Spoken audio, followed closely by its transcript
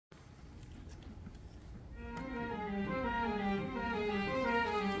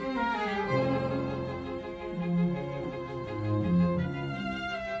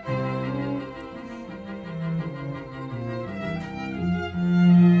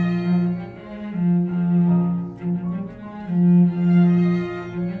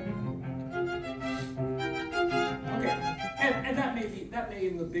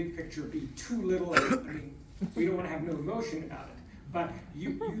picture be too little. I mean, we don't want to have no emotion about it. But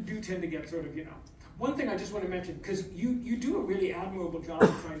you do tend to get sort of, you know. One thing I just want to mention, because you do a really admirable job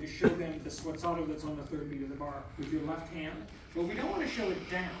of trying to show them the sforzato that's on the third beat of the bar with your left hand, but we don't want to show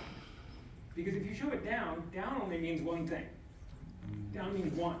it down. Because if you show it down, down only means one thing. Down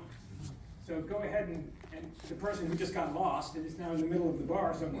means one. So go ahead and the person who just got lost and is now in the middle of the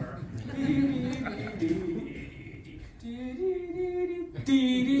bar somewhere.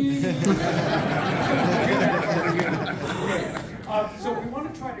 So we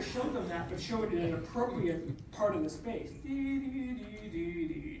want to try to show them that, but show it in an appropriate part of the space.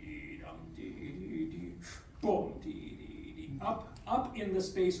 Boom. Up in the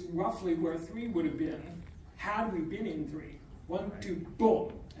space roughly where 3 would have been had we been in 3. 1, 2,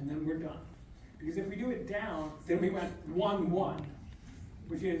 boom, and then we're done. Because if we do it down, then we went 1, 1,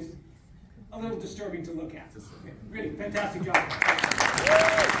 which is a little disturbing to look at. Okay, really fantastic job.